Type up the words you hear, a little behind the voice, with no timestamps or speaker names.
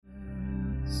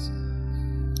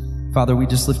Father, we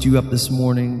just lift you up this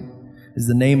morning as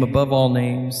the name above all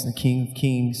names, the King of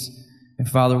Kings. And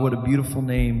Father, what a beautiful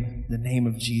name, the name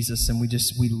of Jesus. And we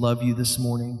love you this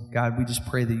morning. God, we just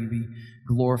pray that you be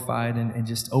glorified and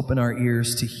just open our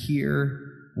ears to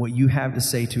hear what you have to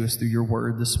say to us through your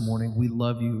word this morning. We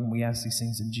love you and we ask these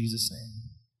things in Jesus'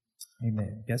 name.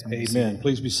 Amen. Amen.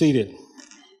 Please be seated.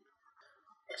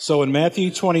 So in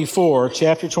Matthew 24,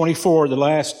 chapter 24, the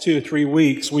last 2 or 3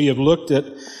 weeks, we have looked at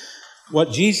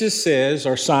what Jesus says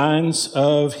are signs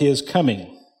of his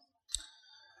coming.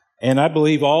 And I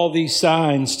believe all these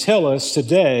signs tell us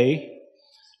today,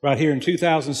 right here in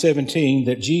 2017,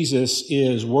 that Jesus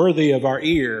is worthy of our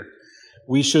ear.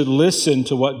 We should listen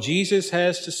to what Jesus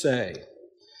has to say.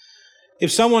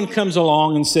 If someone comes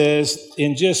along and says,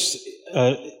 in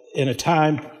a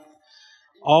time,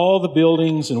 all the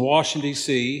buildings in Washington,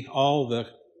 D.C., all the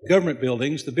government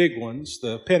buildings, the big ones,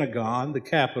 the Pentagon, the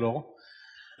Capitol,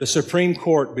 the Supreme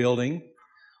Court building,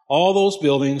 all those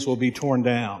buildings will be torn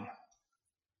down.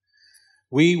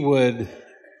 We would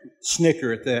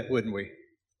snicker at that, wouldn't we?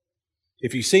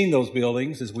 If you've seen those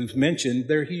buildings, as we've mentioned,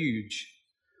 they're huge.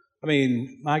 I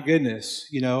mean, my goodness,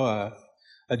 a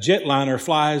jetliner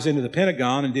flies into the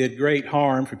Pentagon and did great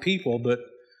harm for people, but,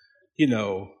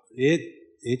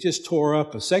 it just tore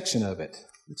up a section of it.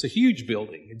 It's a huge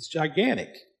building. It's gigantic.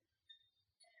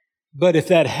 But if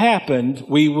that happened,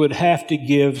 we would have to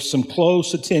give some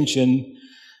close attention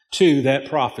to that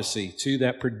prophecy, to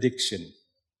that prediction.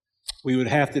 We would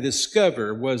have to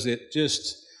discover, was it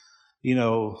just,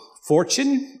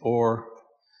 fortune or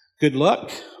good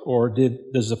luck, or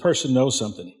does the person know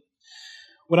something?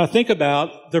 When I think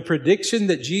about the prediction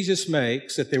that Jesus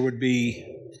makes, that there would be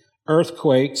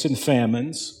earthquakes and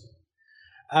famines,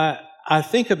 I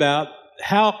think about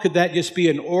how could that just be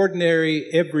an ordinary,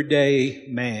 everyday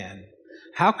man?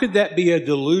 How could that be a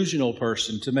delusional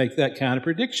person to make that kind of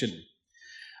prediction?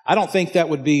 I don't think that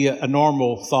would be a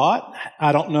normal thought.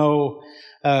 I don't know,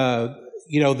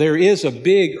 there is a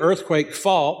big earthquake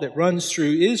fault that runs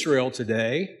through Israel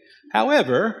today.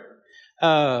 However,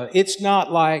 it's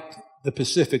not like the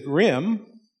Pacific Rim.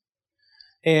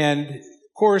 And,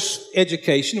 of course,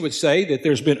 education would say that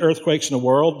there's been earthquakes in the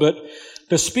world, but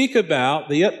to speak about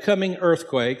the upcoming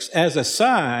earthquakes as a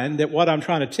sign that what I'm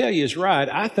trying to tell you is right,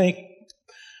 I think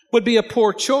would be a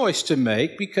poor choice to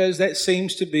make, because that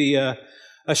seems to be a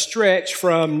stretch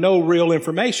from no real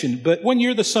information. But when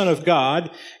you're the Son of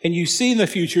God and you see in the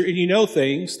future and you know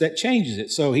things, that changes it.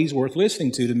 So he's worth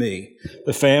listening to me.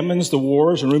 The famines, the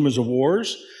wars and rumors of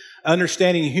wars,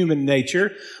 understanding human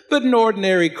nature. But an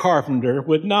ordinary carpenter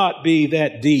would not be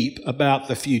that deep about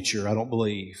the future, I don't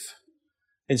believe.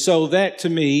 And so that, to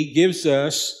me, gives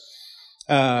us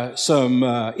some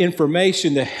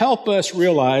information to help us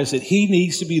realize that he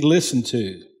needs to be listened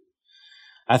to.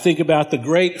 I think about the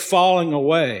great falling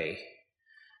away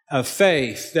of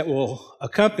faith that will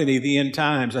accompany the end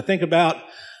times. I think about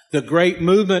the great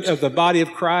movement of the body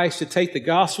of Christ to take the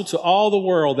gospel to all the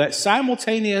world. That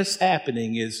simultaneous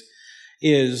happening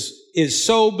is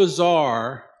so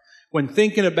bizarre when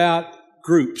thinking about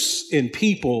groups and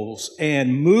peoples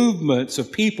and movements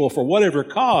of people for whatever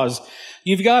cause.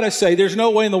 You've got to say there's no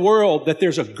way in the world that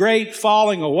there's a great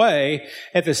falling away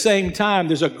at the same time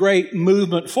there's a great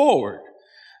movement forward.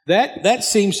 That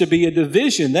seems to be a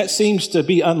division. That seems to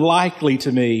be unlikely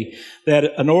to me that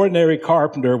an ordinary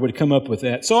carpenter would come up with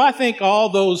that. So I think all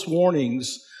those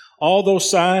warnings, all those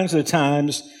signs of the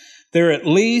times, they're at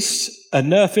least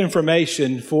enough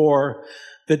information for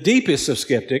the deepest of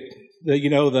skeptic,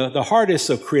 the hardest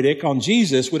of critic on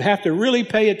Jesus would have to really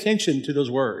pay attention to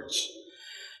those words.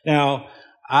 Now,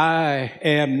 I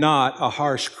am not a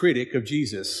harsh critic of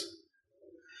Jesus.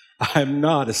 I'm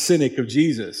not a cynic of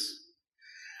Jesus.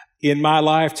 In my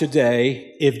life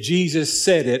today, if Jesus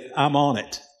said it, I'm on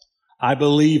it. I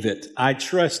believe it. I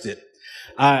trust it.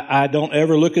 I don't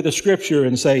ever look at the scripture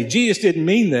and say, Jesus didn't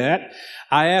mean that.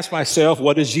 I ask myself,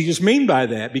 what does Jesus mean by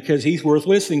that? Because he's worth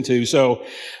listening to. So,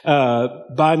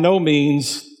 by no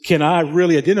means can I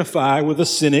really identify with a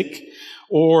cynic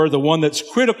or the one that's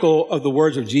critical of the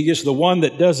words of Jesus, the one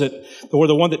that doesn't, or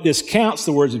the one that discounts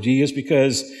the words of Jesus,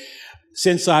 because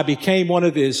since I became one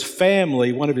of his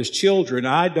family, one of his children,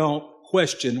 I don't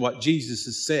question what Jesus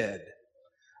has said.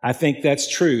 I think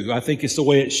that's true. I think it's the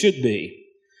way it should be.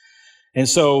 And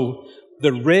so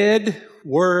the red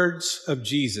words of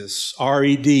Jesus,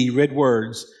 R-E-D, red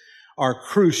words, are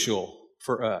crucial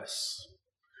for us.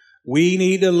 We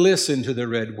need to listen to the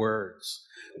red words.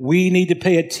 We need to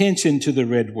pay attention to the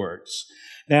red words.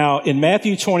 Now, in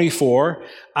Matthew 24,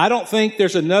 I don't think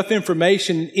there's enough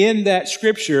information in that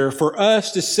scripture for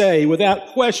us to say without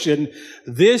question,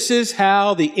 this is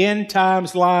how the end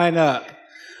times line up.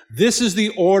 This is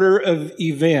the order of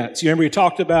events. You remember we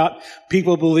talked about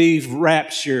people believe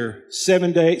rapture,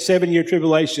 7-year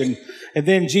tribulation, and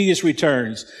then Jesus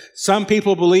returns. Some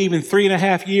people believe in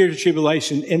 3.5 years of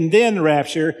tribulation and then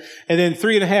rapture, and then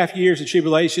 3.5 years of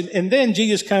tribulation, and then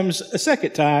Jesus comes a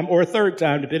second time or a third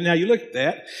time, depending on how you look at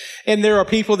that. And there are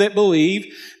people that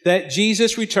believe that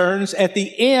Jesus returns at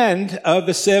the end of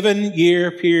the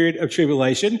 7-year period of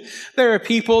tribulation. There are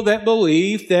people that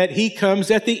believe that he comes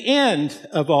at the end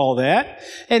of all that.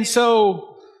 And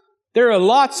so there are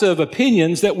lots of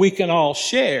opinions that we can all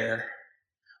share.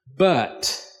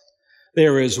 But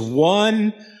there is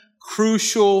one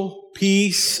crucial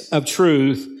piece of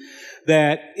truth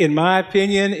that, in my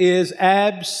opinion, is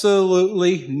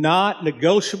absolutely not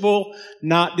negotiable,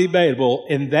 not debatable,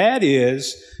 and that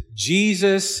is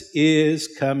Jesus is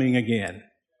coming again.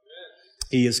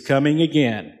 He is coming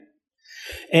again.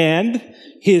 And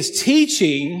his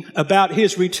teaching about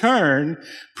his return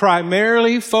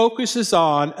primarily focuses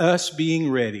on us being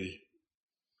ready.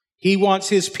 He wants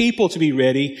his people to be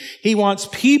ready. He wants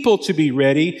people to be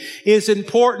ready. It's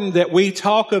important that we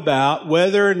talk about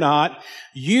whether or not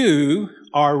you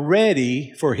are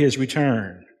ready for his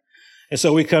return. And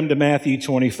so we come to Matthew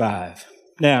 25.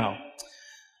 Now,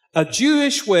 a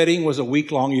Jewish wedding was a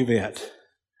week-long event.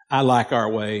 I like our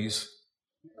ways.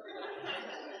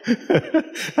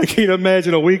 I can't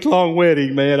imagine a week-long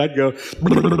wedding, man. I'd go,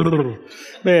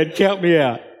 man, count me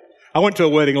out. I went to a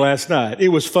wedding last night. It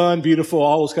was fun, beautiful,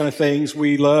 all those kind of things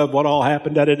we love, what all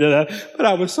happened, da-da-da-da. But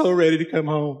I was so ready to come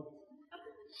home.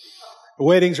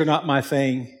 Weddings are not my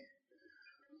thing.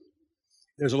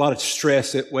 There's a lot of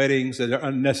stress at weddings that are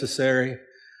unnecessary.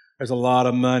 There's a lot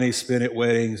of money spent at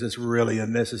weddings that's really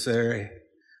unnecessary.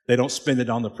 They don't spend it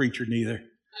on the preacher neither.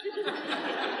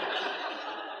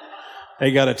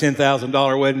 They got a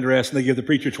 $10,000 wedding dress and they give the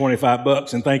preacher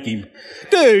 $25 and thank him.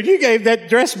 Dude, you gave that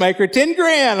dressmaker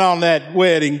 $10,000 on that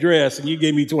wedding dress and you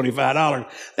gave me $25.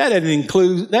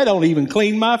 That don't even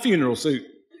clean my funeral suit.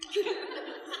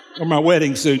 Or my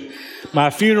wedding suit.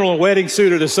 My funeral and wedding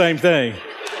suit are the same thing.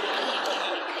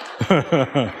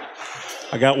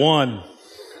 I got one.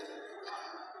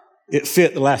 It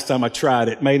fit the last time I tried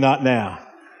it. May not now.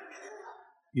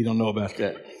 You don't know about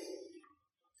that.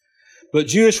 But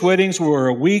Jewish weddings were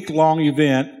a week-long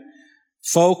event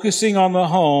focusing on the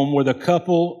home where the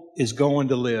couple is going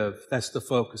to live. That's the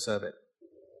focus of it.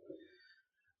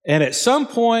 And at some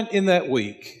point in that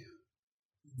week,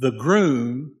 the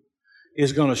groom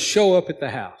is going to show up at the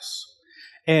house.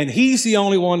 And he's the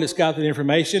only one that's got that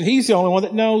information. He's the only one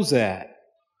that knows that.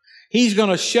 He's going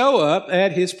to show up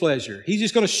at his pleasure. He's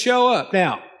just going to show up.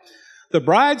 Now, the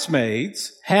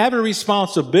bridesmaids have a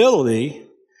responsibility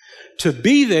to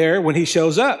be there when he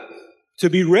shows up, to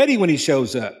be ready when he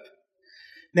shows up.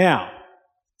 Now,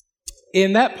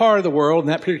 in that part of the world, in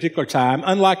that particular time,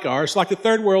 unlike ours, like the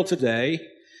third world today,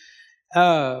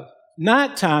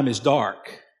 nighttime is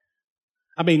dark.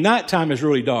 I mean, nighttime is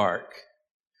really dark.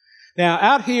 Now,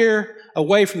 out here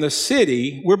away from the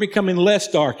city, we're becoming less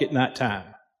dark at nighttime.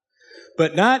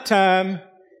 But nighttime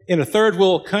in a third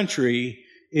world country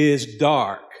is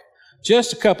dark.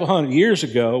 Just a couple hundred years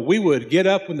ago, we would get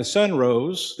up when the sun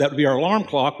rose. That would be our alarm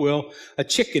clock. Well, a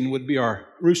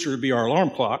rooster would be our alarm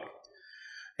clock.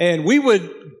 And we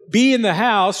would be in the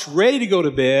house ready to go to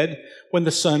bed when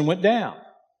the sun went down.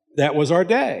 That was our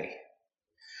day.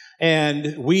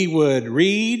 And we would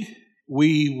read.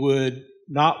 We would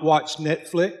not watch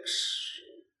Netflix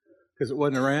because it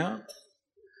wasn't around.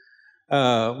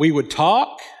 We would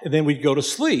talk, and then we'd go to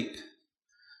sleep.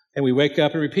 And we wake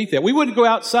up and repeat that. We wouldn't go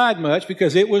outside much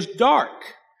because it was dark.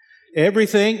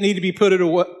 Everything needed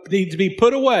to be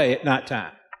put away at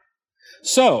nighttime.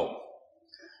 So,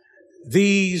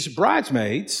 these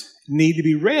bridesmaids need to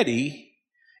be ready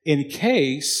in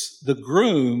case the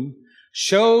groom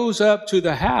shows up to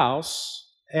the house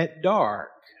at dark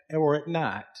or at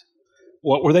night.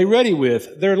 What were they ready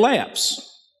with? Their lamps.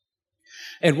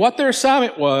 And what their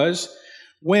assignment was,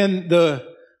 when the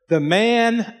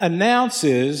man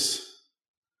announces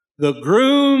the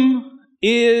groom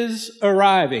is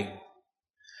arriving,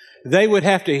 they would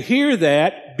have to hear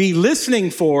that, be listening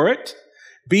for it,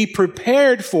 be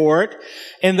prepared for it,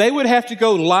 and they would have to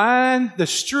go line the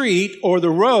street or the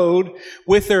road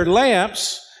with their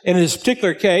lamps. In this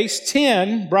particular case,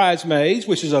 10 bridesmaids,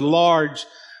 which is a large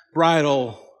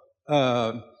bridal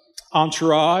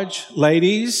entourage.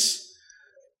 Ladies,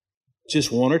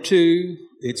 just one or two.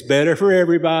 It's better for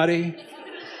everybody.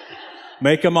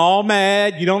 Make them all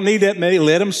mad. You don't need that many.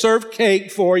 Let them serve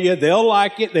cake for you. They'll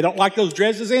like it. They don't like those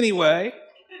dresses anyway.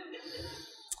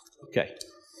 Okay.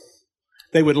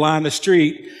 They would line the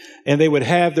street and they would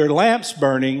have their lamps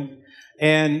burning,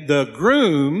 and the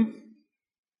groom,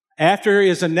 after it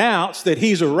is announced that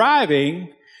he's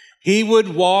arriving, he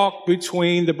would walk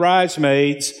between the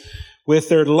bridesmaids with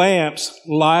their lamps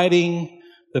lighting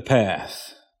the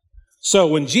path. So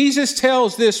when Jesus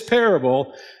tells this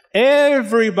parable,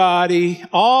 everybody,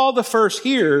 all the first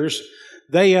hearers,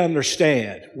 they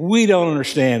understand. We don't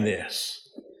understand this.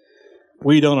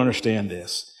 We don't understand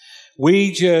this.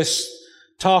 We just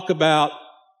talk about,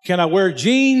 can I wear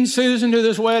jeans, Susan, to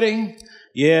this wedding?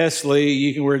 Yes, Lee,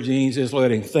 you can wear jeans to this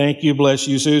wedding. Thank you, bless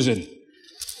you, Susan.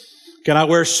 Can I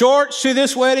wear shorts to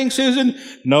this wedding, Susan?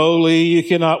 No, Lee, you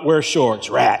cannot wear shorts.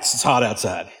 Rats, it's hot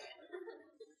outside.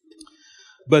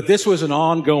 But this was an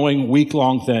ongoing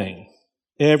week-long thing.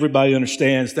 Everybody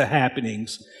understands the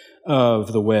happenings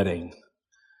of the wedding.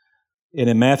 And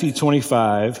in Matthew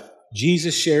 25,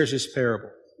 Jesus shares this parable.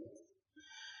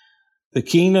 The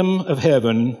kingdom of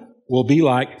heaven will be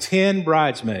like 10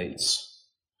 bridesmaids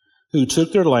who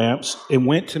took their lamps and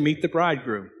went to meet the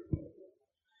bridegroom.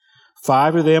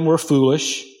 5 of them were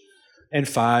foolish and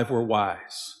 5 were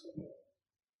wise.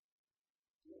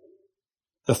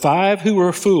 The 5 who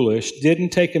were foolish didn't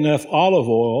take enough olive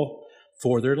oil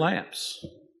for their lamps.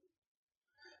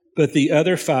 But the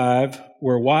other 5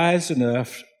 were wise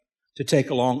enough to take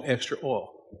along extra oil.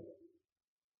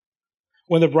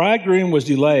 When the bridegroom was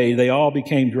delayed, they all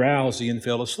became drowsy and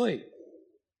fell asleep.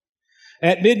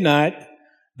 At midnight,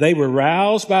 they were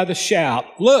roused by the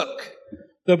shout, "Look,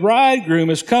 the bridegroom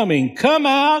is coming. Come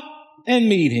out and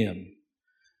meet him."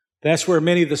 That's where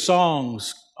many of the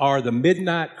songs are the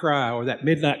midnight cry, or that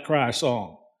midnight cry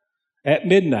song. At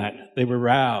midnight, they were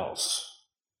roused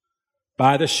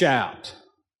by the shout,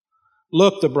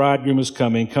 "Look, the bridegroom is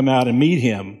coming. Come out and meet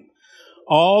him."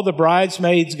 All the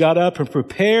bridesmaids got up and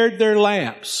prepared their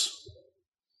lamps.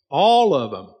 All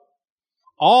of them.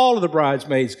 All of the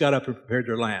bridesmaids got up and prepared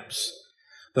their lamps.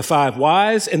 The 5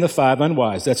 wise and the 5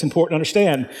 unwise. That's important to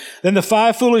understand. Then the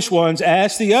 5 foolish ones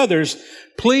asked the others,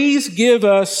 "Please give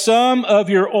us some of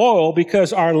your oil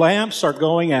because our lamps are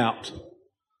going out."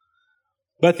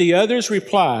 But the others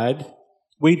replied,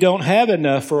 "We don't have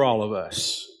enough for all of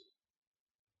us.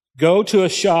 Go to a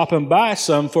shop and buy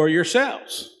some for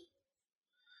yourselves."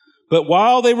 But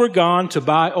while they were gone to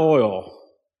buy oil,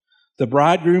 the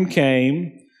bridegroom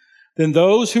came. Then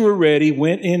those who were ready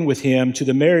went in with him to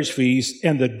the marriage feast,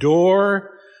 and the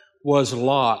door was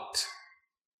locked.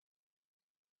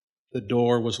 The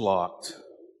door was locked.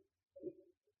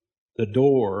 The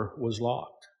door was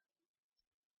locked.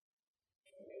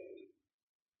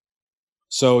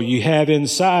 So you have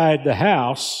inside the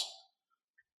house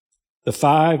the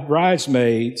 5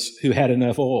 bridesmaids who had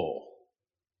enough oil,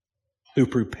 who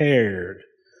prepared,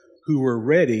 who were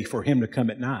ready for him to come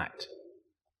at night.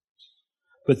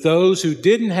 But those who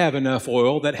didn't have enough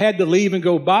oil, that had to leave and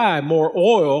go buy more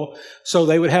oil so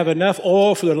they would have enough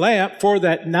oil for their lamp for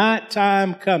that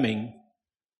nighttime coming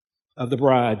of the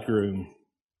bridegroom,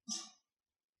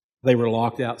 they were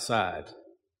locked outside.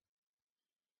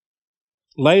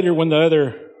 Later, when the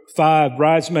other 5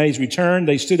 bridesmaids returned,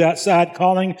 they stood outside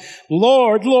calling,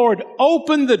 "Lord, Lord,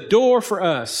 open the door for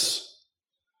us."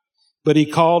 But he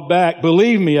called back,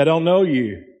 "Believe me, I don't know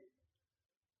you.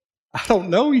 I don't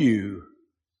know you.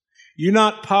 You're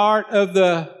not part of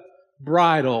the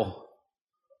bridal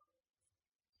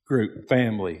group,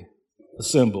 family,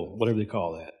 assemble, whatever they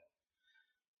call that.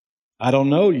 I don't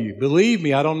know you. Believe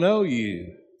me, I don't know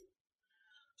you."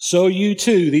 So you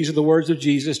too, these are the words of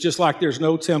Jesus, just like there's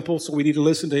no temple, so we need to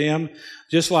listen to him.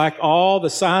 Just like all the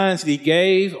signs that he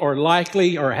gave are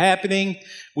likely are happening.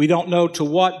 We don't know to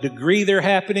what degree they're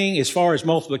happening as far as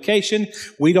multiplication.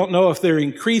 We don't know if they're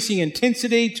increasing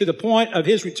intensity to the point of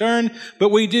his return, but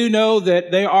we do know that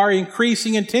they are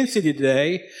increasing intensity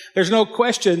today. There's no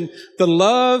question the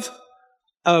love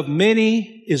of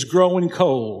many is growing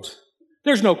cold.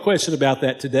 There's no question about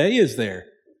that today, is there?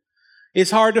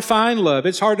 It's hard to find love.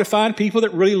 It's hard to find people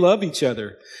that really love each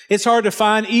other. It's hard to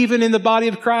find, even in the body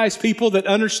of Christ, people that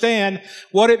understand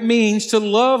what it means to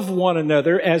love one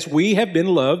another as we have been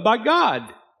loved by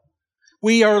God.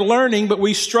 We are learning, but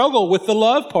we struggle with the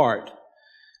love part.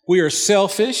 We are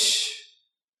selfish.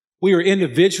 We are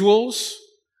individuals.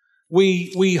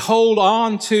 We hold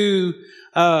on to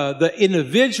the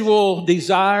individual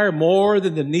desire more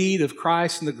than the need of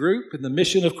Christ and the group and the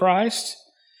mission of Christ.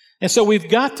 And so we've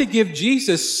got to give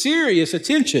Jesus serious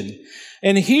attention.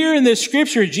 And here in this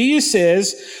scripture, Jesus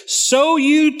says, "So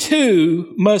you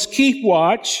too must keep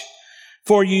watch,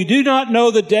 For you do not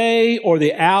know the day or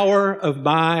the hour of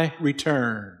my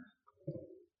return.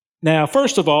 Now,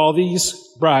 first of all, these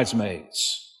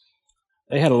bridesmaids,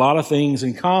 they had a lot of things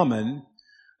in common.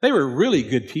 They were really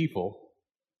good people.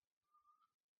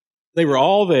 They were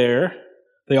all there.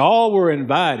 They all were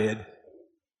invited,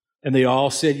 and they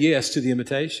all said yes to the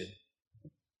invitation.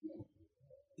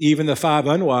 Even the 5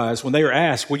 unwise, when they were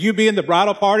asked, will you be in the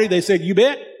bridal party? They said, you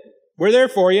bet. We're there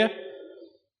for you.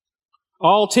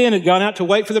 All 10 had gone out to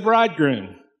wait for the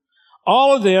bridegroom.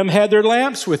 All of them had their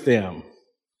lamps with them.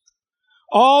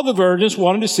 All the virgins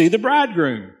wanted to see the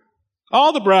bridegroom.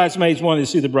 All the bridesmaids wanted to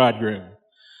see the bridegroom.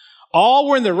 All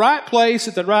were in the right place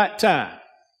at the right time.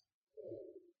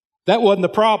 That wasn't the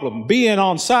problem. Being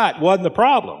on site wasn't the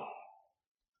problem.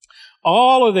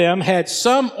 All of them had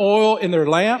some oil in their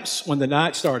lamps when the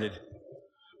night started.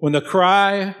 When the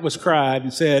cry was cried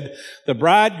and said, the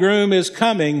bridegroom is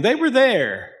coming, they were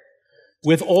there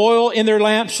with oil in their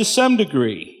lamps to some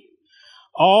degree.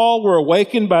 All were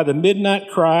awakened by the midnight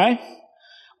cry.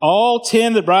 All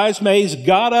 10 of the bridesmaids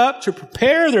got up to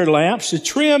prepare their lamps, to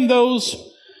trim those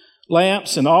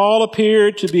lamps, and all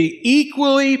appeared to be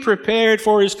equally prepared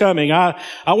for his coming. I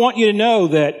want you to know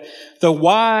that the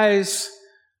wise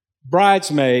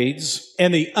bridesmaids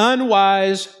and the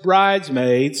unwise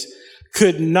bridesmaids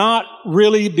could not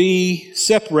really be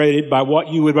separated by what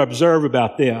you would observe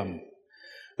about them.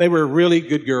 They were really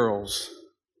good girls.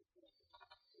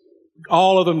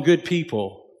 All of them good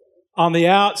people. On the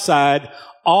outside,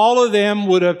 all of them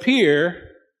would appear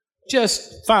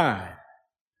just fine.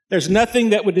 There's nothing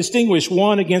that would distinguish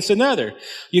one against another.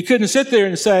 You couldn't sit there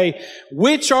and say,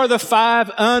 which are the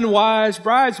 5 unwise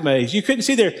bridesmaids? You couldn't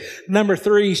see their number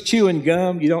 3's chewing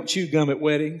gum. You don't chew gum at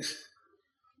weddings.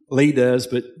 Lee does,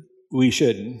 but we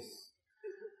shouldn't.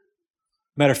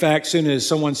 Matter of fact, as soon as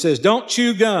someone says, don't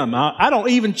chew gum, I don't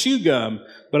even chew gum,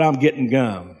 but I'm getting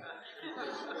gum.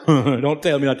 Don't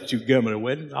tell me not to chew gum at a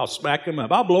wedding. I'll smack them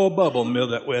up. I'll blow a bubble in the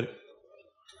middle of that wedding.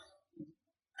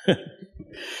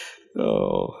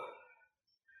 Oh,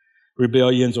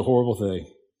 rebellion's a horrible thing.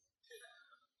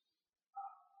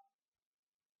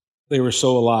 They were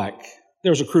so alike.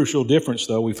 There's a crucial difference,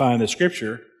 though, we find in the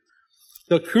Scripture.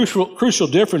 The crucial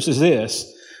difference is this.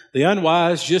 The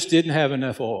unwise just didn't have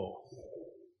enough oil.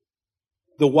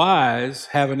 The wise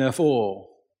have enough oil.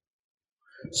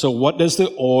 So what does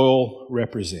the oil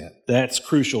represent? That's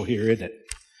crucial here, isn't it?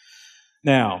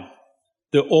 Now,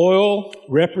 the oil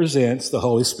represents the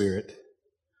Holy Spirit,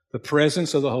 the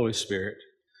presence of the Holy Spirit.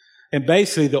 And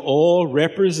basically, the oil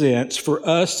represents for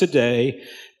us today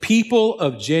people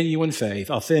of genuine faith,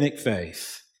 authentic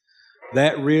faith,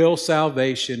 that real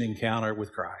salvation encounter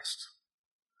with Christ.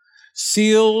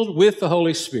 Sealed with the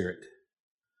Holy Spirit.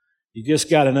 You just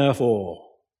got enough oil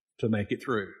to make it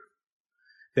through.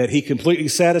 That He completely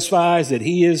satisfies, that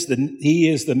He is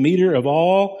the meter of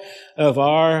all of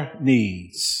our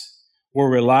needs. We're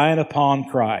relying upon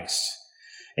Christ.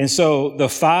 And so the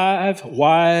 5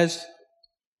 wise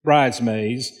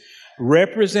bridesmaids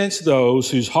represents those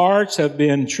whose hearts have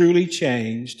been truly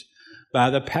changed by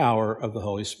the power of the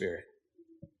Holy Spirit.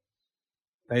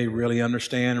 They really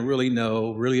understand, really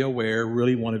know, really aware,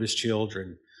 really one of His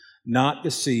children. Not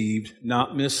deceived,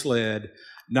 not misled,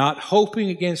 not hoping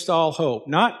against all hope,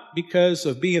 not because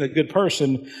of being a good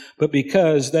person, but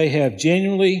because they have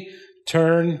genuinely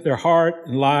turned their heart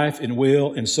and life and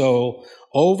will and soul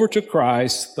over to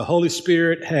Christ. The Holy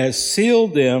Spirit has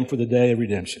sealed them for the day of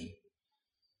redemption.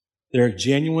 They're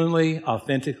genuinely,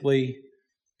 authentically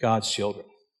God's children.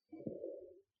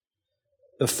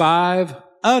 The 5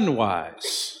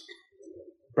 unwise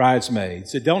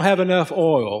bridesmaids that don't have enough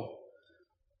oil,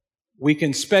 we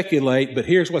can speculate, but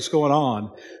here's what's going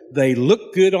on. They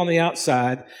look good on the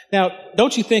outside. Now,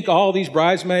 don't you think all these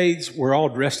bridesmaids were all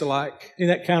dressed alike? Isn't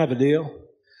that kind of a deal?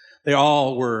 They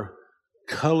all were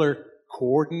color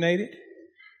coordinated.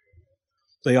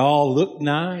 They all looked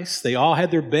nice. They all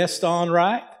had their best on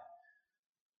right.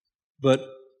 But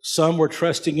some were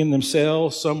trusting in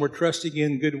themselves. Some were trusting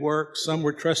in good works. Some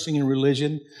were trusting in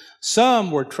religion. Some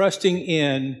were trusting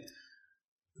in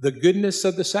the goodness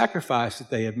of the sacrifice that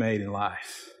they have made in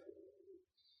life,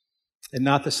 and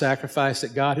not the sacrifice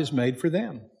that God has made for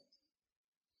them.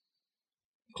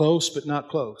 Close, but not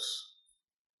close.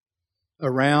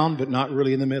 Around, but not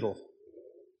really in the middle.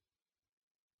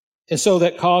 And so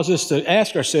that causes us to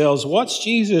ask ourselves, what's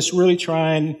Jesus really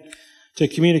trying to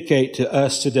communicate to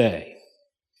us today?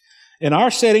 In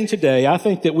our setting today, I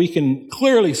think that we can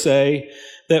clearly say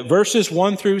that verses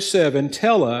 1 through 7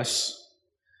 tell us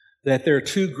that there are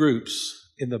 2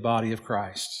 groups in the body of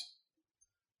Christ.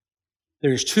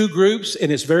 There's two groups,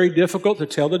 and it's very difficult to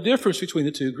tell the difference between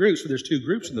the two groups, but there's two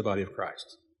groups in the body of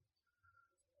Christ.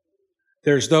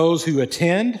 There's those who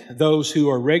attend, those who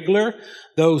are regular,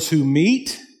 those who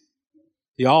meet.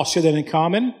 They all share that in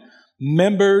common.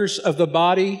 Members of the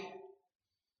body,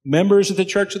 members of the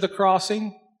Church of the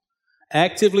Crossing,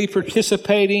 actively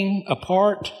participating a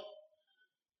part.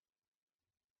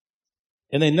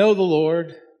 And they know the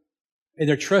Lord, and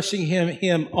they're trusting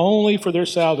Him only for their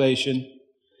salvation,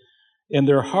 and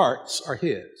their hearts are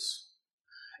His.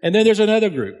 And then there's another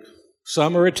group.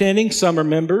 Some are attending, some are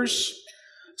members.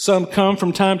 Some come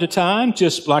from time to time,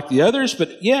 just like the others,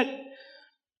 but yet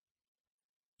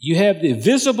you have the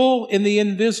visible and the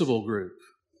invisible group.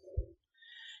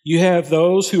 You have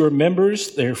those who are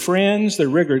members, they're friends, they're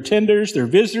regular attenders, they're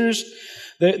visitors.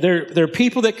 They're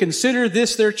people that consider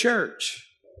this their church.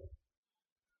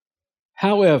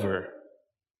 However,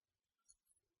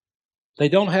 they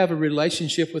don't have a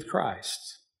relationship with Christ.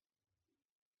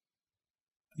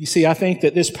 You see, I think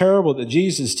that this parable that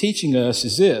Jesus is teaching us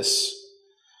is this.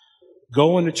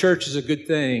 Going to church is a good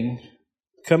thing.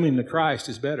 Coming to Christ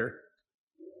is better.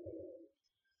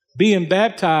 Being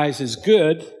baptized is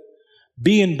good.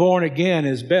 Being born again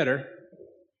is better.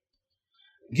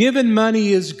 Giving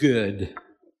money is good.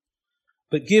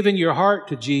 But giving your heart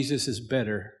to Jesus is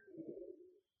better.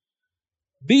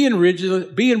 Being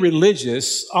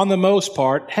religious, on the most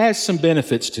part, has some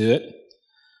benefits to it.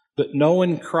 But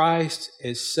knowing Christ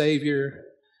as Savior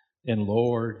and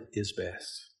Lord is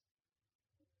best.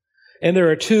 And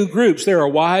there are two groups. There are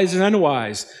wise and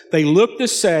unwise. They look the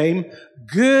same,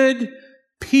 good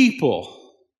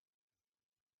people.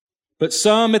 But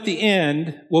some at the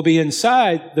end will be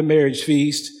inside the marriage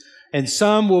feast, and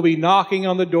some will be knocking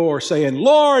on the door saying,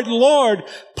 Lord, Lord,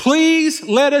 please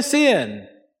let us in.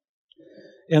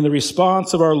 And the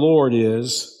response of our Lord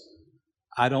is,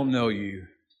 I don't know you.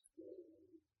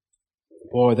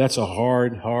 Boy, that's a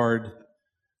hard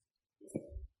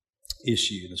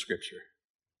issue in the Scripture.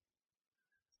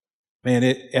 Man,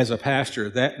 as a pastor,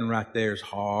 that one right there is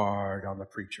hard on the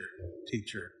preacher,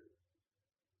 teacher.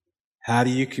 How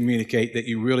do you communicate that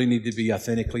you really need to be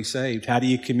authentically saved? How do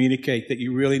you communicate that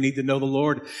you really need to know the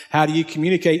Lord? How do you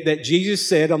communicate that Jesus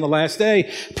said on the last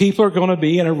day, people are going to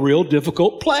be in a real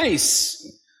difficult place?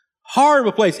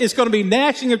 Horrible place. It's going to be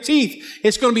gnashing of teeth.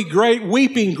 It's going to be great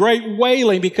weeping, great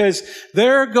wailing, because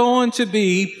there are going to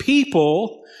be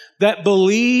people that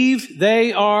believe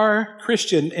they are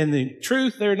Christian, and in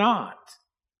truth, they're not.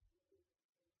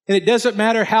 And it doesn't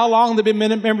matter how long they've been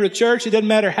a member of the church. It doesn't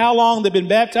matter how long they've been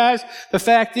baptized. The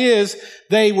fact is,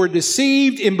 they were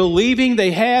deceived in believing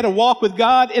they had a walk with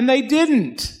God, and they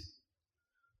didn't.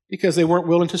 Because they weren't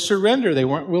willing to surrender. They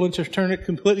weren't willing to turn it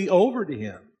completely over to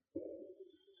Him.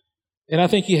 And I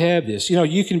think you have this. You know,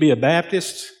 you can be a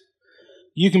Baptist.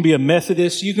 You can be a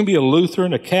Methodist. You can be a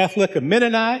Lutheran, a Catholic, a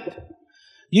Mennonite.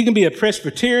 You can be a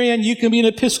Presbyterian. You can be an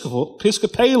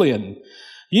Episcopalian.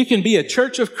 You can be a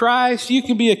Church of Christ. You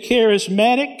can be a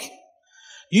charismatic.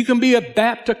 You can be a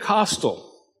Baptist-costal.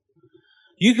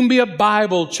 You can be a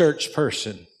Bible church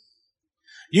person.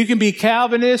 You can be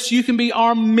Calvinist. You can be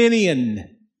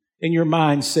Arminian in your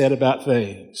mindset about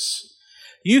things.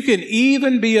 You can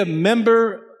even be a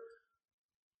member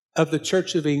of the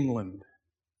Church of England.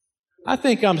 I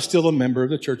think I'm still a member of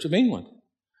the Church of England.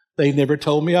 They never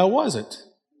told me I wasn't.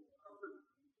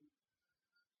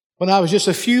 When I was just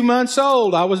a few months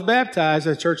old, I was baptized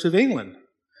in the Church of England.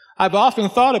 I've often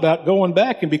thought about going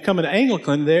back and becoming an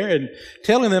Anglican there and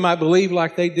telling them I believe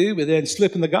like they do, but then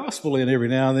slipping the gospel in every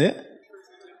now and then.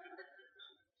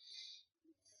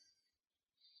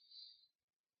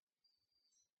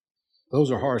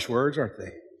 Those are harsh words, aren't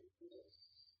they?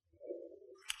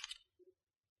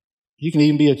 You can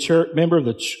even be a member of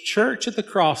the Church at the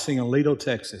Crossing in Ledo,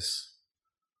 Texas,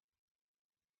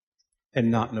 and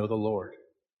not know the Lord.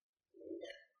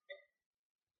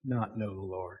 Not know the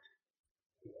Lord.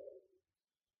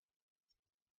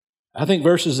 I think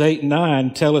verses 8 and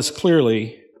 9 tell us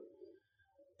clearly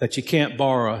that you can't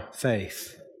borrow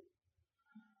faith.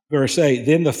 Verse 8,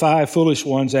 then the 5 foolish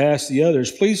ones asked the others,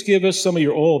 please give us some of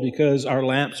your oil because our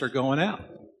lamps are going out.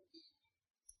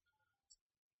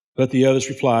 But the others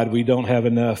replied, we don't have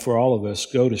enough for all of us.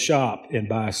 Go to shop and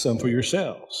buy some for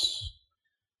yourselves.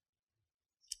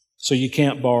 So you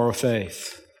can't borrow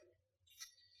faith.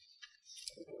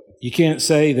 You can't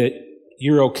say that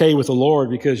you're okay with the Lord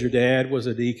because your dad was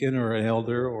a deacon or an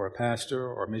elder or a pastor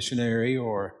or a missionary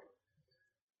or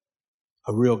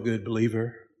a real good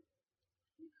believer.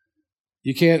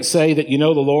 You can't say that you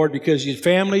know the Lord because your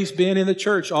family's been in the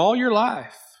church all your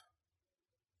life.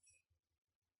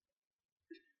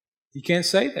 You can't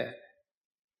say that.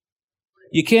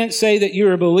 You can't say that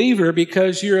you're a believer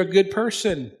because you're a good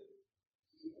person.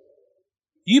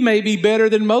 You may be better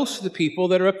than most of the people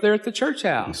that are up there at the church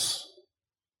house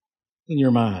in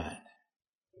your mind.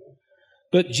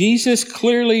 But Jesus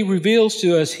clearly reveals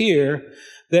to us here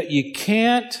that you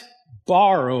can't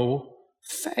borrow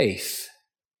faith.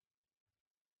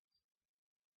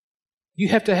 You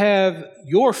have to have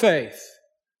your faith,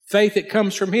 faith that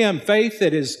comes from Him, faith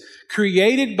that is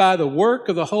created by the work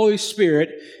of the Holy Spirit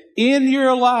in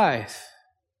your life.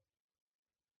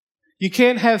 You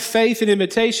can't have faith in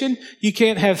imitation. You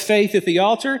can't have faith at the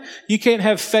altar. You can't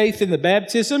have faith in the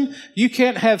baptism. You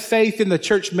can't have faith in the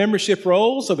church membership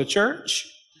roles of a church.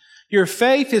 Your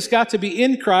faith has got to be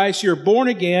in Christ. You're born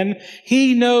again.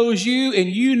 He knows you and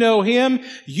you know Him.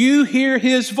 You hear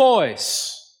His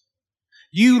voice.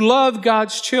 You love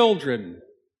God's children.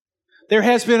 There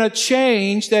has been a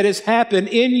change that has happened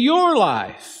in your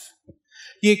life.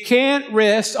 You can't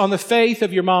rest on the faith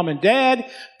of your mom and dad,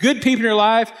 good people in your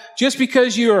life, just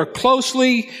because you are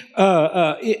closely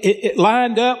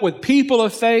lined up with people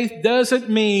of faith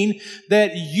doesn't mean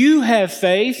that you have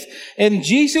faith. And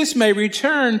Jesus may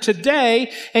return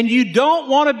today, and you don't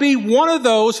want to be one of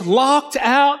those locked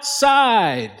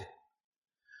outside,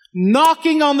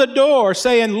 knocking on the door,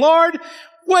 saying, Lord,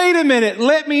 wait a minute,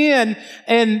 let me in.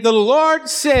 And the Lord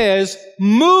says,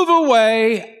 move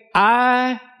away.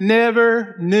 I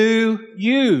never knew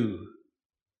you.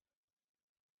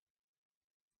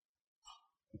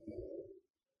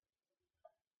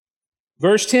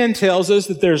 Verse 10 tells us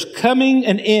that there's coming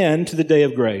an end to the day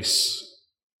of grace.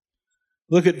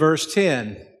 Look at verse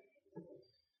 10.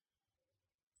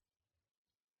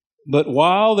 But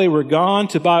while they were gone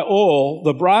to buy oil,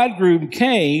 the bridegroom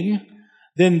came.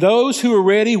 Then those who were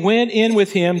ready went in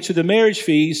with him to the marriage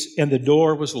feast, and the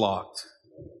door was locked.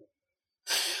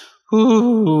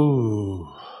 Ooh.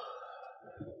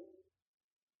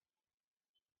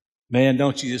 Man,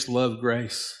 don't you just love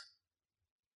grace?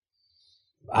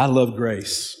 I love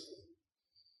grace.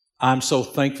 I'm so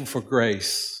thankful for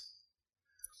grace.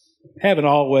 Haven't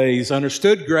always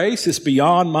understood grace. It's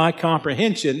beyond my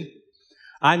comprehension.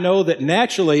 I know that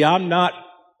naturally I'm not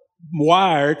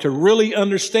wired to really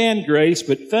understand grace,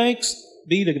 but thanks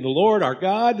be to the Lord our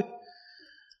God.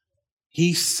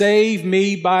 He saved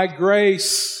me by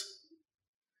grace.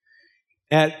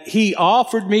 And He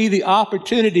offered me the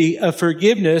opportunity of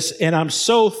forgiveness, and I'm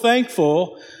so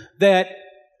thankful that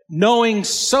knowing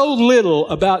so little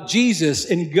about Jesus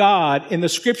and God and the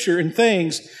Scripture and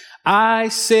things, I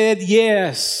said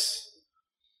yes.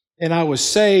 And I was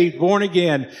saved, born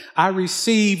again. I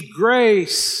received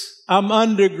grace. I'm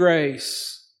under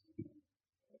grace.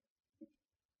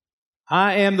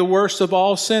 I am the worst of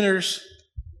all sinners.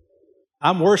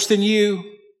 I'm worse than you.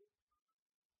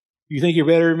 You think you're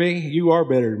better than me? You are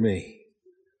better than me.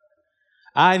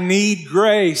 I need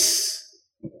grace.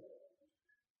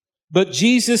 But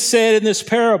Jesus said in this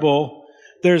parable,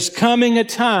 there's coming a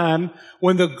time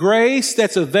when the grace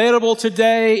that's available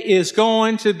today is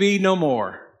going to be no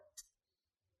more.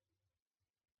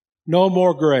 No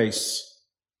more grace.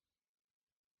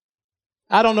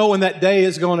 I don't know when that day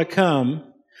is going to come.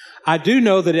 I do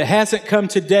know that it hasn't come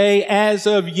today as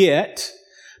of yet,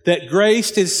 that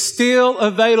grace is still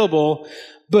available.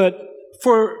 But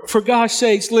for God's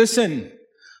sakes, listen,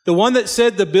 the one that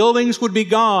said the buildings would be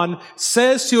gone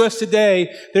says to us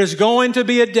today, there's going to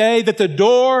be a day that the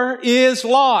door is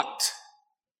locked.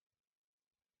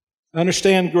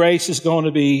 Understand, grace is going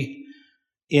to be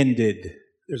ended.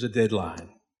 There's a deadline.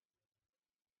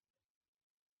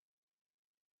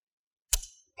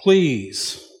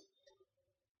 Please,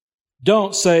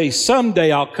 don't say,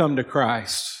 someday I'll come to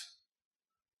Christ.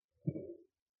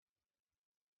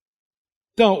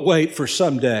 Don't wait for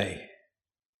someday.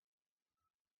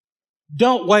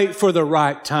 Don't wait for the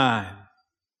right time.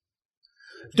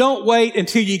 Don't wait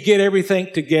until you get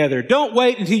everything together. Don't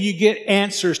wait until you get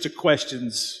answers to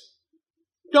questions.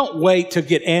 Don't wait to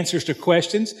get answers to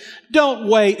questions. Don't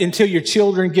wait until your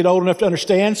children get old enough to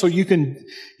understand so you can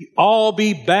all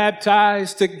be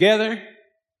baptized together.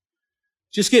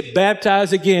 Just get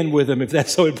baptized again with them if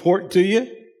that's so important to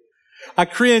you. I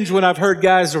cringe when I've heard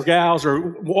guys or gals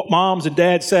or moms and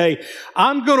dads say,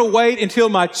 I'm going to wait until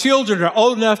my children are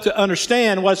old enough to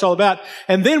understand what it's all about,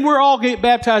 and then we're all get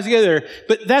baptized together,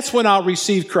 but that's when I'll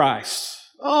receive Christ.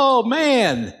 Oh,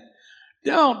 man,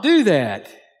 don't do that.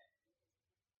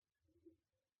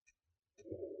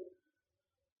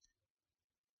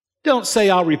 Don't say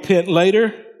I'll repent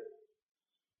later.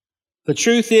 The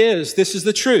truth is, this is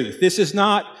the truth. This is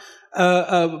not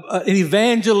an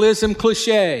evangelism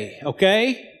cliche,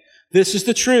 okay? This is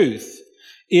the truth.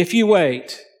 If you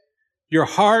wait, your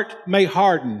heart may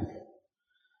harden.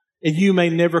 and you may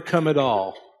never come at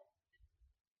all.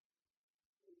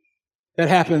 That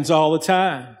happens all the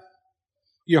time.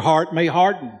 Your heart may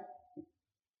harden.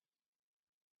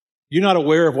 You're not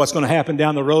aware of what's going to happen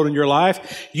down the road in your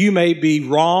life. You may be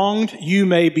wronged. You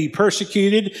may be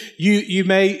persecuted. You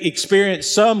may experience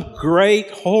some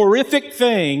great, horrific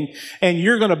thing, and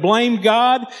you're going to blame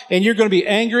God, and you're going to be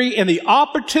angry, and the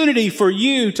opportunity for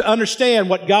you to understand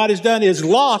what God has done is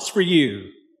lost for you.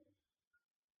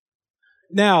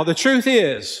 Now, the truth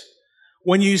is,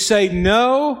 when you say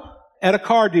no at a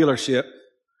car dealership,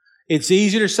 it's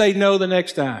easier to say no the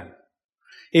next time.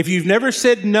 If you've never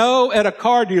said no at a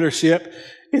car dealership,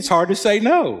 it's hard to say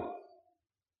no.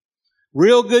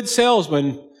 Real good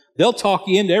salesmen, they'll talk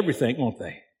you into everything, won't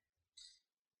they?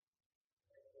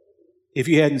 If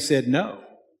you hadn't said no.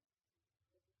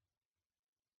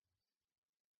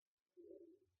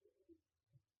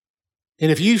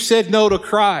 And if you've said no to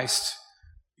Christ,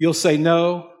 you'll say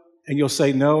no, and you'll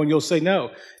say no, and you'll say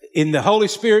no. And the Holy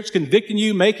Spirit's convicting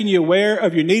you, making you aware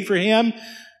of your need for Him,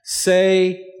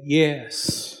 say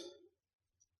yes.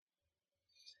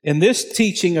 And this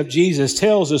teaching of Jesus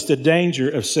tells us the danger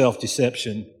of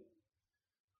self-deception.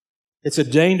 It's a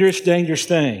dangerous, dangerous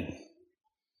thing.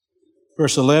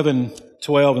 Verse 11,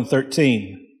 12, and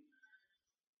 13.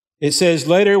 It says,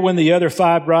 later when the other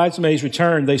 5 bridesmaids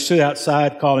returned, they stood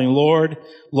outside calling, Lord,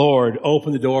 Lord,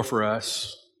 open the door for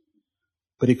us.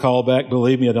 But He called back,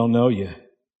 believe me, I don't know you.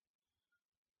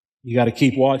 You got to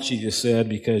keep watch, He just said,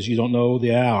 because you don't know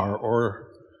the hour or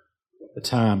the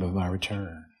time of my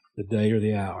return, the day or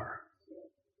the hour.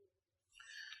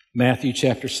 Matthew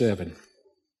chapter 7,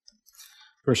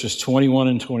 verses 21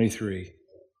 and 23.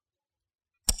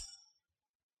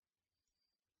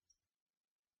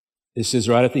 This is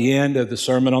right at the end of the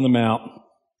Sermon on the Mount.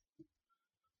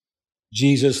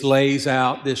 Jesus lays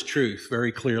out this truth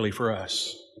very clearly for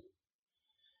us.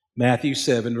 Matthew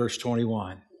 7, verse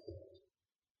 21.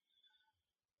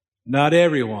 Not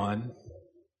everyone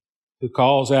who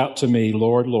calls out to me,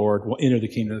 Lord, Lord, will enter the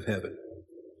kingdom of heaven.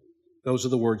 Those are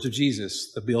the words of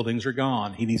Jesus. The buildings are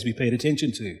gone. He needs to be paid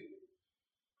attention to.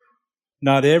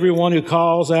 Not everyone who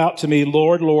calls out to me,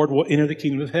 Lord, Lord, will enter the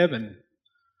kingdom of heaven.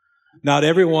 Not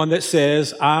everyone that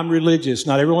says, I'm religious.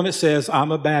 Not everyone that says,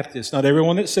 I'm a Baptist. Not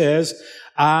everyone that says,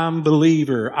 I'm a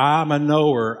believer. I'm a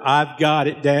knower. I've got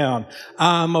it down.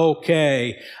 I'm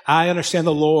okay. I understand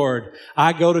the Lord.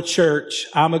 I go to church.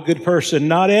 I'm a good person.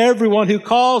 Not everyone who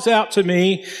calls out to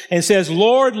me and says,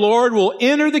 Lord, Lord, will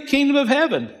enter the kingdom of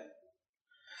heaven.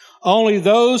 Only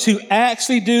those who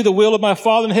actually do the will of my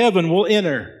Father in heaven will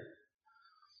enter.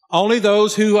 Only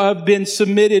those who have been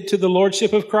submitted to the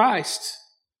Lordship of Christ.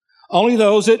 Only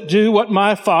those that do what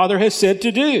my Father has said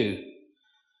to do.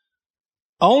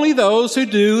 Only those who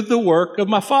do the work of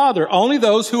my Father. Only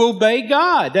those who obey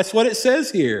God. That's what it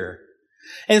says here.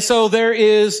 And so there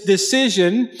is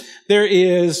decision. There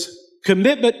is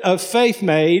commitment of faith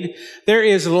made. There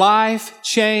is life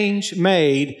change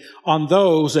made on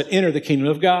those that enter the kingdom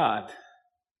of God.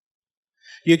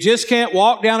 You just can't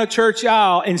walk down a church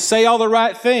aisle and say all the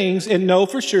right things and know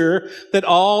for sure that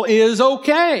all is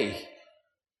okay.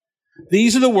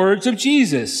 These are the words of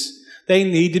Jesus. They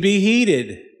need to be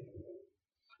heeded.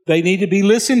 They need to be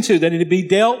listened to. They need to be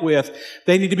dealt with.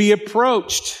 They need to be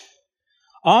approached.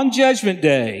 On Judgment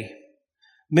Day,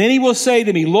 many will say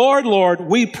to me, Lord, Lord,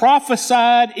 we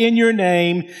prophesied in your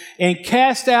name and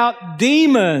cast out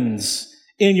demons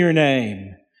in your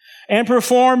name and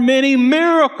performed many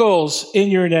miracles in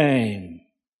your name.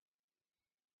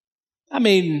 I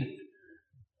mean,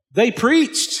 they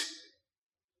preached.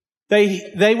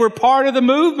 They were part of the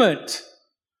movement.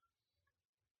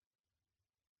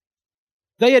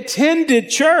 They attended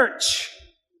church.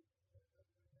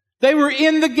 They were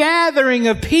in the gathering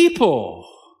of people.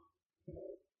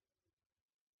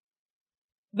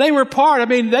 They were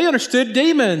they understood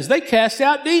demons. They cast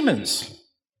out demons.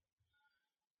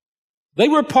 They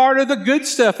were part of the good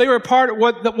stuff. They were part of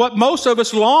what most of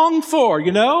us long for,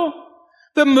 you know?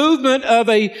 The movement of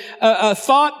a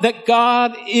thought that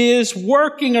God is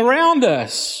working around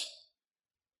us.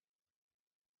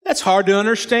 That's hard to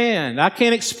understand. I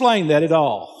can't explain that at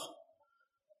all.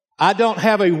 I don't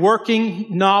have a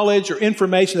working knowledge or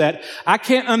information of that. I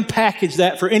can't unpackage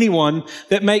that for anyone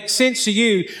that makes sense to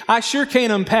you. I sure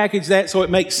can't unpackage that so it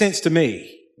makes sense to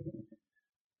me.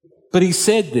 But He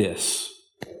said this.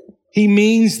 He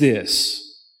means this.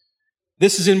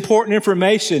 This is important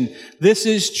information. This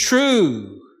is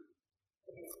true.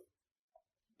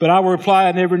 But I will reply,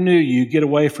 I never knew you. Get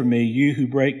away from me, you who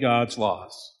break God's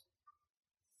laws.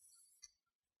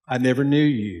 I never knew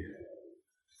you.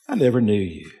 I never knew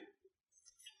you.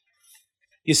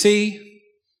 You see,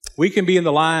 We can be in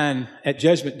the line at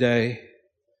Judgment Day,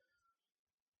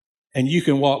 and you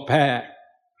can walk back,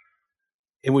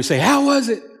 and we say, how was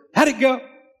it? How'd it go?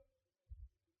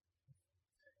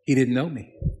 He didn't know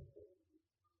me.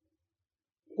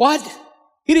 What?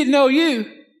 He didn't know you.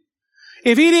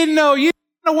 If he didn't know you,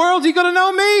 in the world is he going to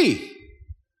know me?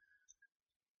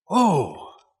 Whoa.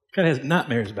 Kind of has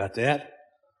nightmares about that.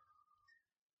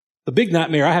 The big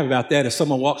nightmare I have about that is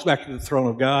someone walks back to the throne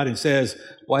of God and says,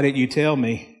 why didn't you tell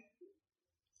me?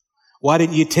 Why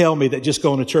didn't you tell me that just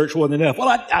going to church wasn't enough? Well,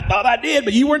 I thought I did,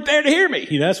 but you weren't there to hear me.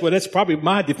 You know, that's probably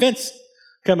my defense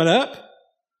coming up.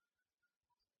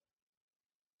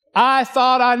 I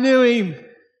thought I knew him.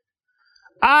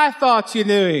 I thought you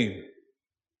knew him.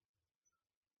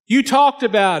 You talked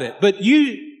about it, but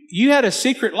you had a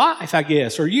secret life, I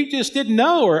guess, or you just didn't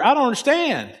know, or I don't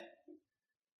understand.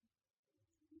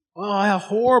 Oh, how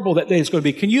horrible that day is going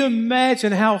to be. Can you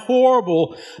imagine how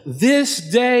horrible this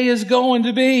day is going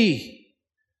to be?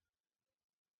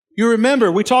 You remember,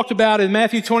 we talked about in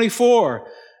Matthew 24,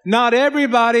 not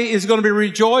everybody is going to be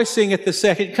rejoicing at the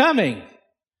second coming.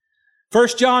 1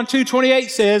 John 2:28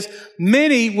 says,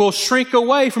 many will shrink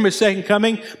away from his second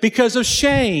coming because of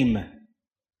shame.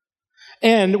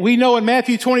 And we know in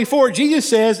Matthew 24, Jesus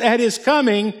says, at his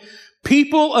coming,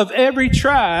 people of every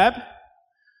tribe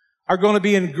are going to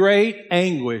be in great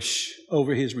anguish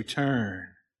over his return.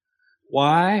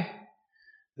 Why?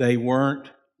 They weren't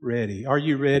ready. Are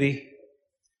you ready?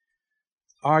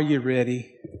 Are you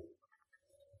ready?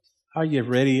 Are you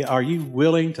ready? Are you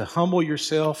willing to humble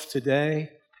yourself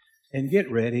today and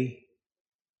get ready?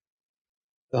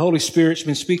 The Holy Spirit's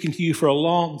been speaking to you for a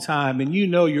long time, and you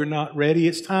know you're not ready.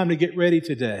 It's time to get ready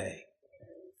today.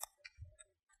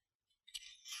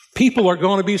 People are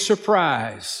going to be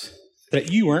surprised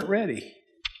that you weren't ready.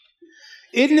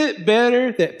 Isn't it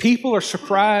better that people are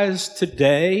surprised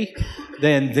today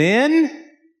than then?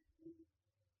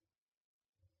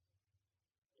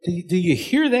 Do you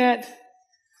hear that?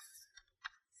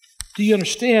 Do you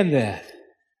understand that?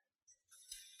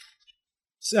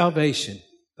 Salvation.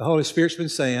 The Holy Spirit's been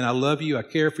saying, I love you, I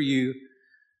care for you.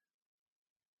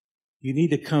 You need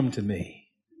to come to me.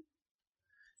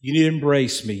 You need to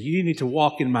embrace me. You need to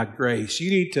walk in my grace. You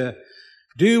need to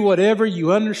do whatever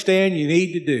you understand you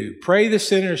need to do. Pray the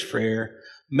sinner's prayer.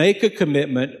 Make a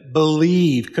commitment.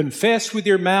 Believe. Confess with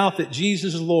your mouth that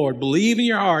Jesus is Lord. Believe in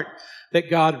your heart that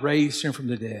God raised him from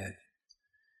the dead.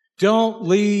 Don't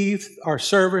leave our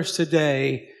service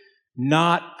today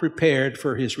not prepared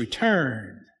for his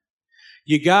return.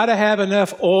 You got to have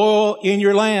enough oil in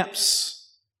your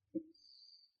lamps.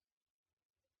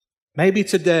 Maybe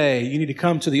today you need to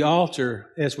come to the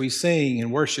altar as we sing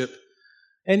and worship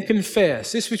and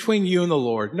confess. It's between you and the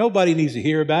Lord. Nobody needs to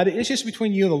hear about it. It's just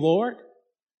between you and the Lord.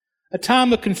 A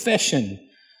time of confession,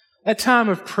 a time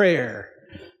of prayer,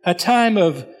 a time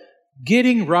of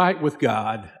getting right with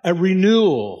God, a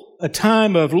renewal, a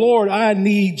time of, Lord, I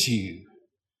need you.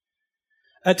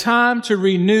 A time to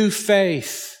renew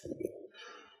faith.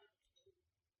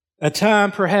 A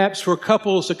time perhaps for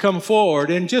couples to come forward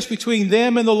and just between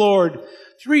them and the Lord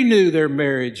to renew their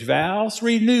marriage vows,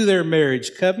 renew their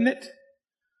marriage covenant.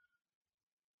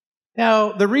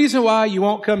 Now, the reason why you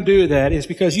won't come do that is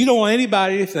because you don't want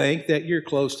anybody to think that you're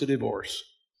close to divorce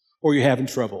or you're having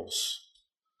troubles.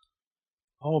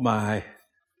 Oh my.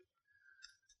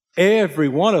 Every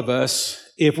one of us,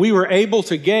 if we were able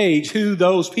to gauge who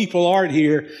those people are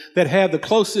here that have the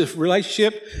closest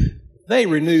relationship, they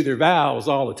renew their vows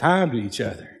all the time to each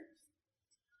other.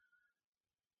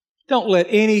 Don't let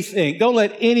anything, don't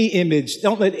let any image,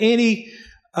 don't let any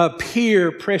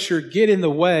peer pressure get in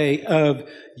the way of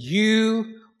you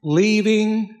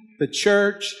leaving the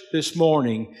church this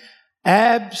morning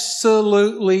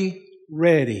absolutely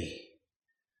ready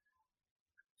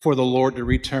for the Lord to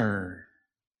return.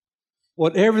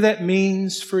 Whatever that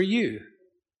means for you,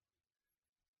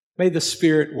 may the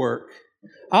Spirit work.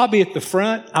 I'll be at the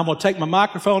front. I'm going to take my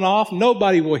microphone off.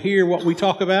 Nobody will hear what we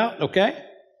talk about, okay?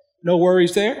 No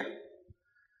worries there.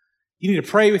 You need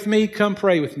to pray with me? Come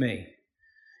pray with me.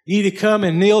 You need to come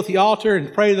and kneel at the altar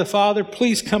and pray to the Father?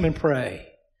 Please come and pray.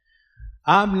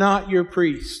 I'm not your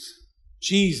priest.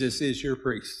 Jesus is your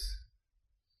priest.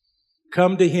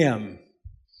 Come to him.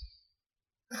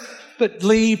 But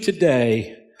leave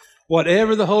today,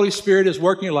 whatever the Holy Spirit is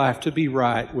working in your life, to be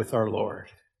right with our Lord.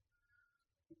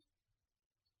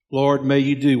 Lord, may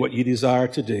you do what you desire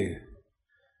to do.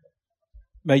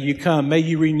 May you come. May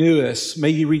you renew us. May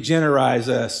you regenerate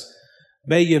us.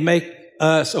 May you make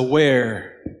us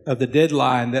aware of the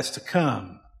deadline that's to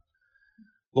come.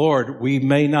 Lord, we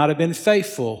may not have been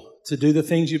faithful to do the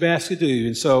things you've asked to do.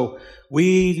 And so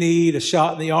we need a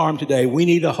shot in the arm today. We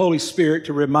need the Holy Spirit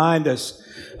to remind us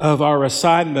of our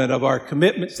assignment, of our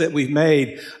commitments that we've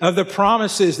made, of the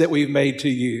promises that we've made to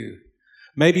you.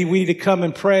 Maybe we need to come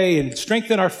and pray and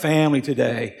strengthen our family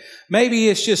today. Maybe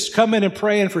it's just coming and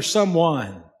praying for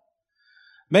someone.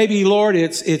 Maybe, Lord,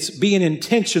 it's being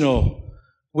intentional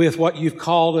with what you've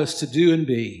called us to do and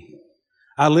be.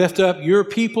 I lift up your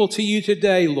people to you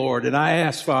today, Lord, and I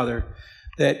ask, Father,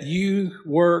 that you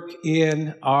work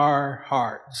in our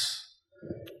hearts.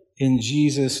 In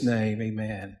Jesus' name,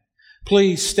 amen.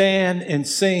 Please stand and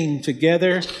sing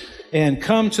together and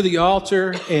come to the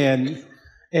altar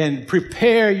and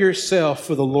prepare yourself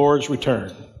for the Lord's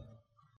return.